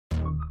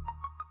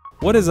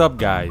What is up,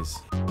 guys?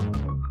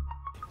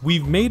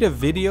 We've made a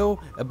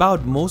video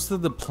about most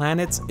of the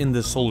planets in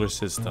the solar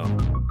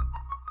system.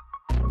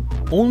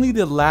 Only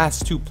the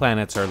last two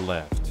planets are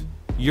left,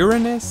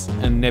 Uranus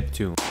and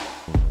Neptune.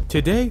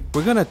 Today,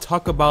 we're gonna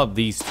talk about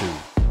these two.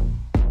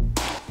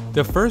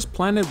 The first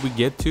planet we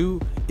get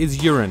to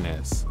is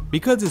Uranus,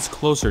 because it's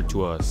closer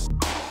to us.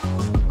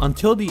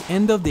 Until the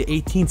end of the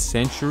 18th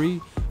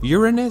century,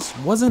 Uranus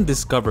wasn't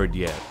discovered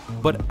yet,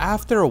 but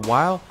after a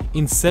while,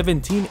 in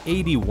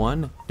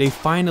 1781, they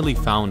finally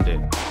found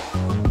it.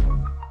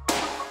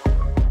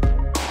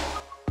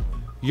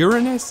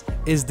 Uranus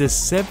is the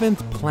 7th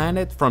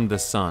planet from the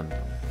Sun.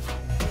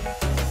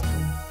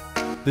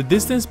 The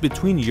distance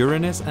between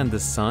Uranus and the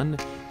Sun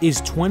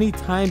is 20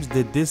 times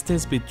the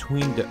distance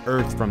between the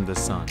Earth from the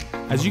Sun.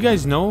 As you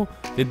guys know,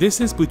 the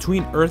distance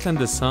between Earth and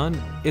the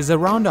Sun is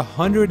around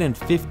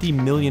 150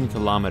 million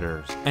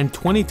kilometers, and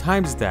 20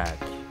 times that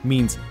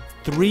means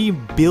 3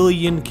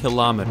 billion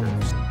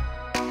kilometers.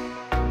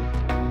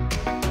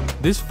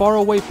 This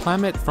faraway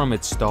planet from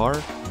its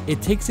star,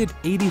 it takes it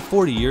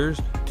 84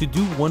 years to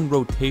do one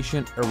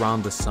rotation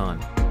around the Sun,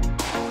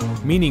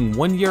 meaning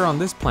 1 year on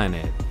this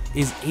planet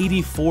is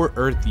 84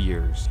 Earth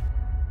years.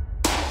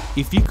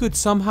 If you could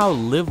somehow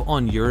live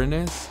on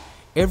Uranus,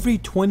 every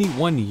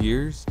 21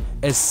 years,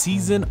 a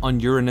season on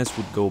Uranus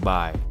would go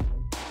by.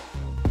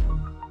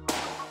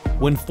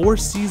 When 4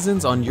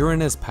 seasons on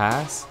Uranus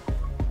pass,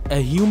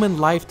 a human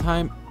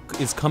lifetime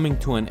is coming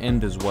to an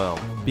end as well,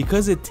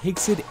 because it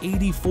takes it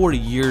 84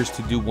 years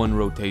to do one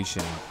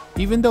rotation.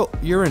 Even though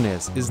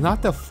Uranus is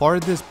not the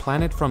farthest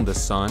planet from the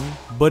Sun,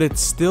 but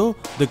it's still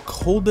the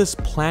coldest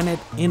planet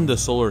in the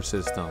solar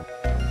system.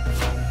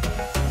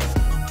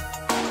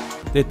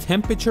 The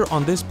temperature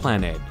on this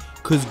planet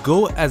could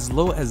go as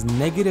low as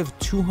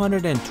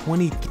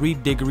 -223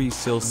 degrees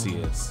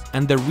Celsius.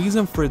 And the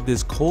reason for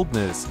this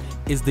coldness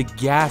is the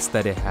gas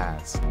that it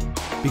has.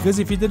 Because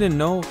if you didn't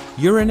know,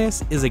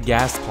 Uranus is a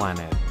gas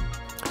planet.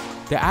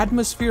 The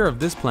atmosphere of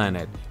this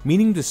planet,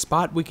 meaning the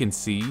spot we can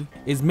see,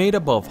 is made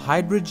up of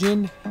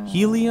hydrogen,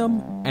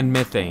 helium, and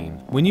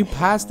methane. When you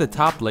pass the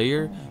top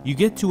layer, you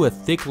get to a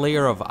thick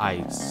layer of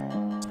ice.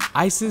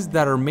 Ices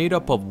that are made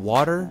up of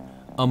water,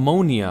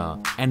 ammonia,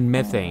 and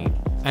methane.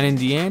 And in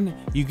the end,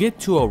 you get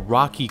to a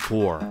rocky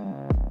core.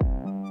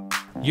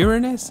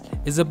 Uranus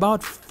is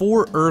about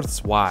 4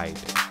 Earths wide.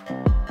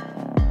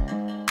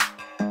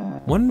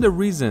 One of the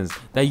reasons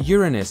that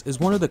Uranus is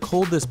one of the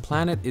coldest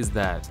planets is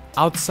that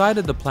outside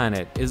of the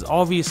planet is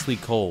obviously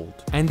cold,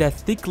 and that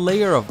thick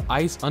layer of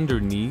ice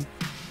underneath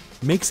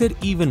makes it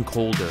even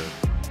colder.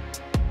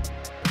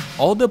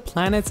 All the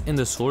planets in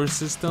the solar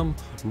system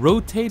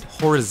rotate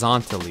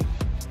horizontally,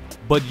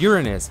 but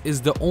Uranus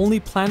is the only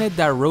planet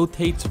that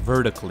rotates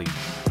vertically.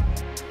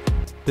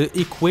 The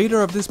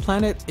equator of this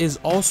planet is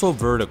also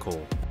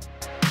vertical.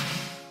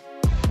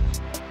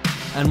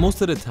 And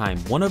most of the time,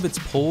 one of its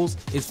poles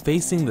is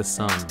facing the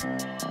Sun.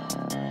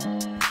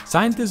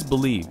 Scientists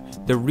believe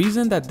the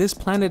reason that this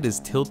planet is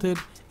tilted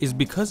is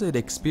because it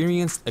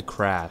experienced a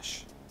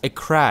crash. A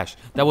crash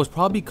that was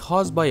probably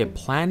caused by a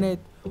planet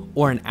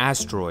or an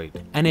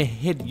asteroid, and it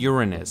hit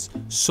Uranus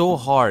so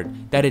hard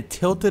that it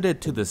tilted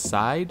it to the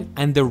side,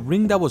 and the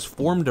ring that was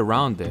formed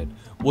around it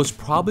was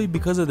probably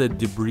because of the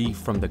debris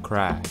from the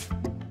crash.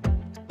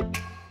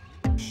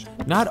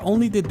 Not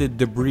only did the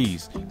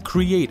debris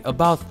create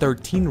about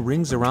 13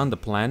 rings around the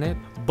planet,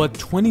 but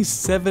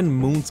 27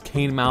 moons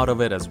came out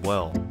of it as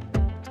well.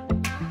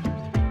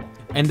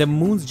 And the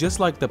moons, just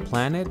like the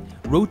planet,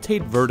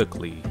 rotate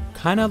vertically,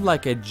 kind of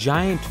like a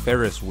giant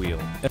Ferris wheel.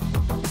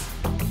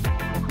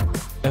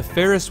 A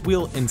Ferris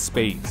wheel in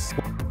space.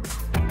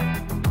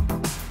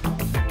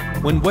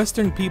 When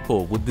Western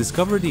people would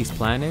discover these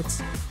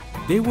planets,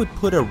 they would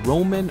put a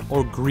Roman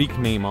or Greek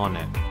name on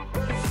it.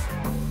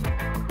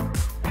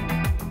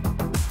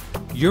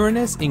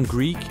 Uranus in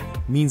Greek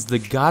means the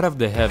god of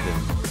the heaven.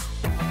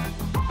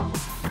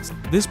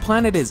 This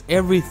planet is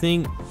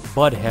everything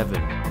but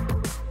heaven.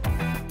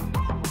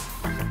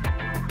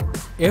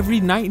 Every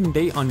night and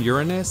day on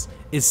Uranus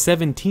is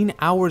 17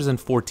 hours and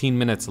 14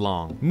 minutes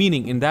long,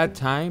 meaning in that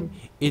time,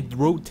 it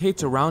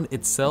rotates around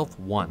itself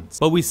once.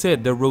 But we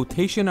said the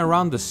rotation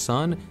around the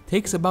Sun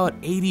takes about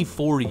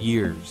 84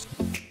 years.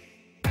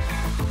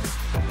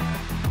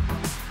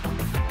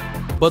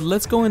 But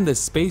let's go in the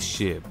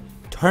spaceship,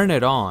 turn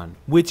it on,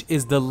 which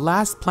is the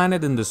last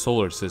planet in the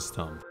solar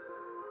system.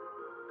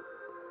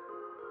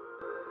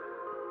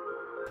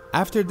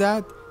 After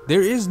that,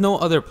 there is no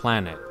other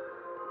planet.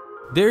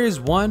 There is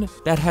one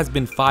that has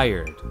been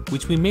fired,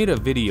 which we made a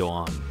video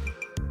on.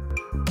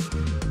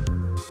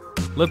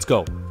 Let's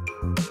go.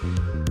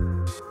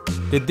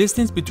 The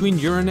distance between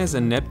Uranus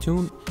and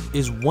Neptune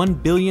is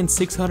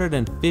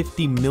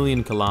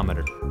 1,650,000,000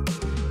 kilometers.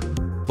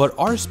 But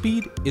our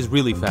speed is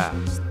really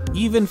fast,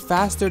 even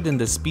faster than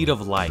the speed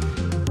of light.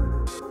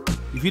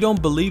 If you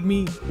don't believe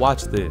me,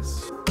 watch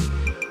this.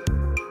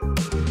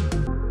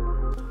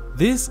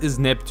 This is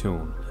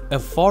Neptune, a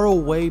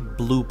faraway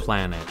blue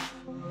planet.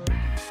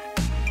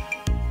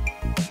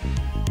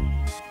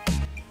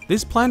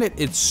 This planet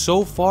is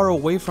so far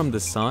away from the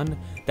sun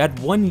that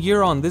 1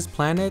 year on this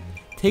planet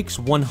takes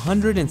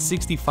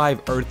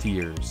 165 Earth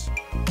years.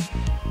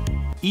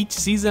 Each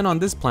season on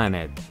this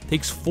planet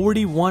takes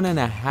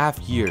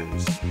 41.5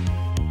 years.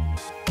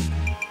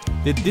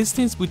 The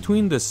distance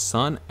between the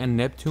sun and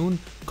Neptune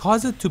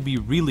causes it to be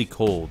really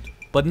cold,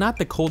 but not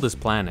the coldest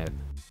planet.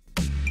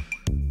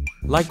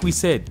 Like we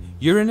said,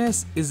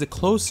 Uranus is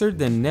closer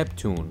than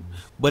Neptune,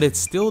 but it's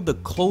still the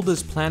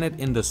coldest planet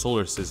in the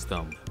solar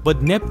system.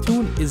 But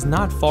Neptune is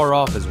not far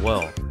off as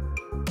well.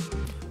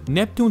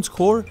 Neptune's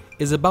core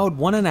is about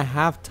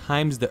 1.5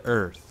 times the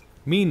Earth,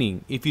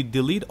 meaning if you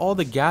delete all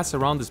the gas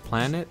around this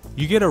planet,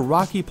 you get a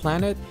rocky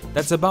planet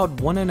that's about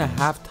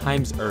 1.5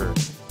 times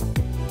Earth.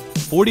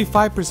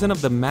 45%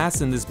 of the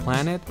mass in this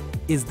planet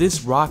is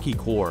this rocky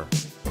core.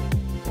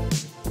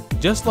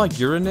 Just like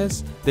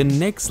Uranus, the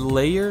next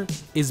layer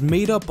is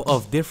made up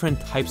of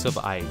different types of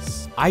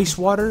ice. Ice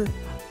water,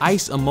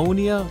 ice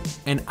ammonia,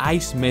 and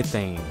ice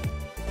methane.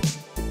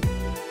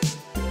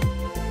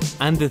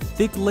 And the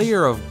thick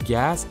layer of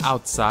gas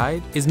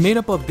outside is made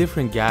up of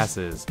different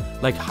gases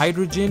like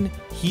hydrogen,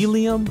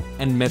 helium,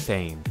 and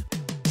methane.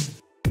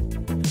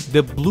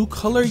 The blue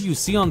color you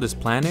see on this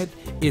planet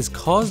is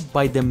caused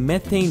by the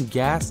methane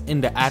gas in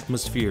the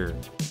atmosphere.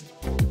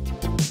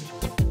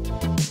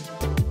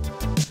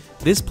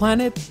 This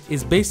planet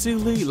is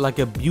basically like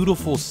a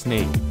beautiful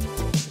snake.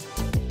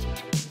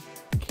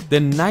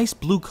 The nice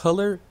blue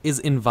color is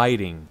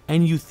inviting,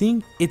 and you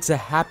think it's a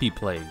happy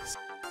place.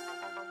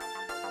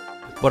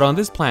 But on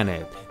this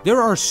planet, there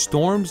are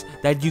storms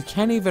that you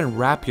can't even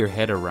wrap your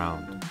head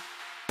around.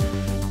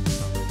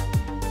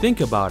 Think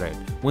about it,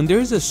 when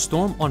there's a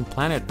storm on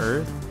planet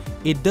Earth,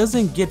 it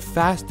doesn't get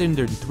faster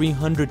than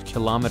 300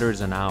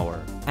 kilometers an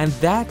hour. And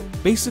that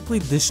basically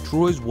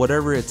destroys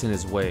whatever it's in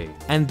its way.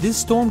 And this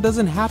storm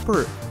doesn't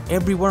happen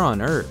everywhere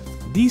on Earth.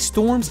 These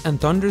storms and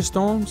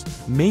thunderstorms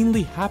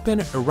mainly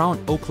happen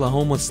around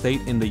Oklahoma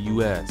State in the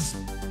US.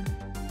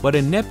 But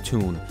in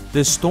Neptune,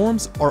 the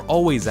storms are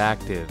always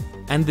active.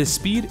 And the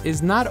speed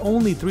is not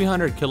only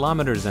 300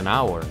 kilometers an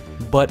hour,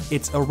 but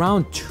it's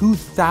around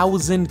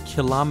 2,000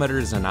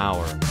 kilometers an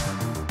hour.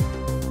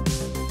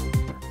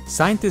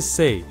 Scientists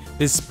say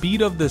the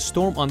speed of the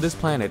storm on this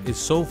planet is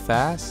so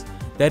fast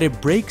that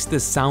it breaks the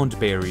sound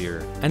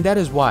barrier, and that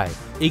is why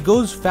it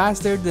goes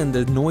faster than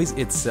the noise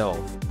itself.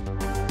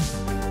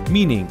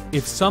 Meaning,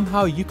 if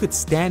somehow you could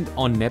stand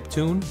on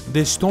Neptune,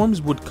 the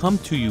storms would come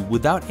to you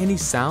without any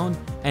sound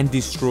and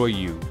destroy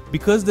you,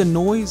 because the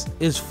noise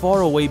is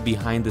far away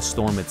behind the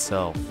storm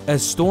itself. A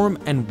storm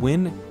and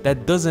wind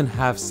that doesn't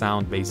have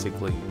sound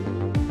basically.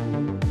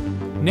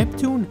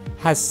 Neptune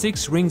has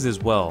 6 rings as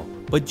well,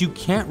 but you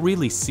can't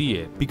really see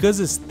it because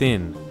it's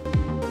thin.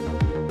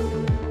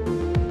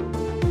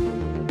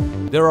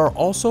 There are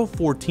also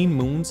 14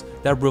 moons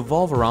that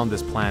revolve around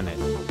this planet.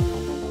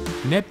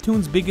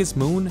 Neptune's biggest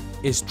moon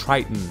is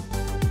Triton.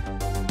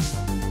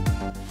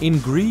 In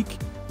Greek,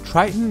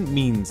 Triton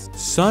means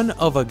son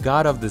of a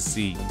god of the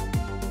sea.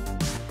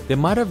 They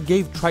might have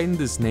gave Triton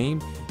this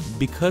name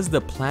because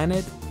the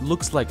planet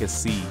looks like a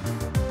sea.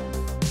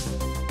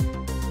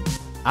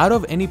 Out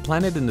of any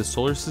planet in the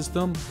solar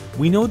system,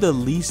 we know the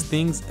least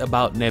things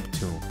about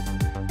Neptune.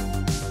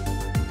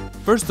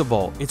 First of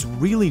all, it's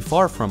really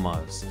far from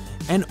us,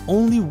 and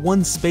only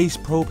one space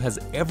probe has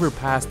ever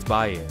passed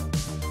by it.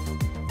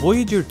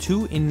 Voyager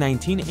 2 in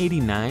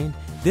 1989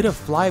 did a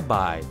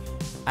flyby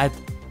at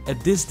a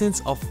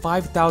distance of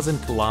 5,000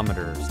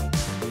 kilometers.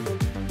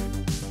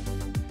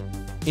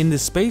 In the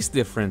space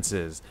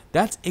differences,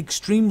 that's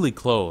extremely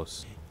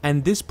close.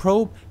 And this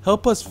probe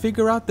helped us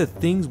figure out the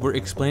things we're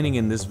explaining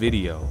in this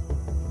video.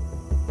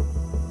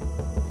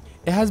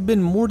 It has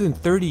been more than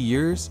 30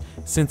 years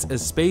since a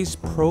space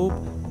probe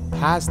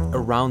passed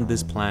around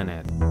this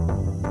planet.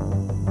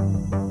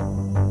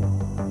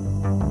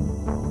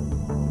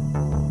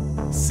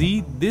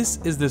 See, this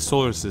is the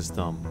solar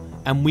system,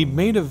 and we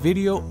made a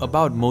video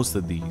about most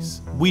of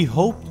these. We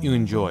hope you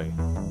enjoy.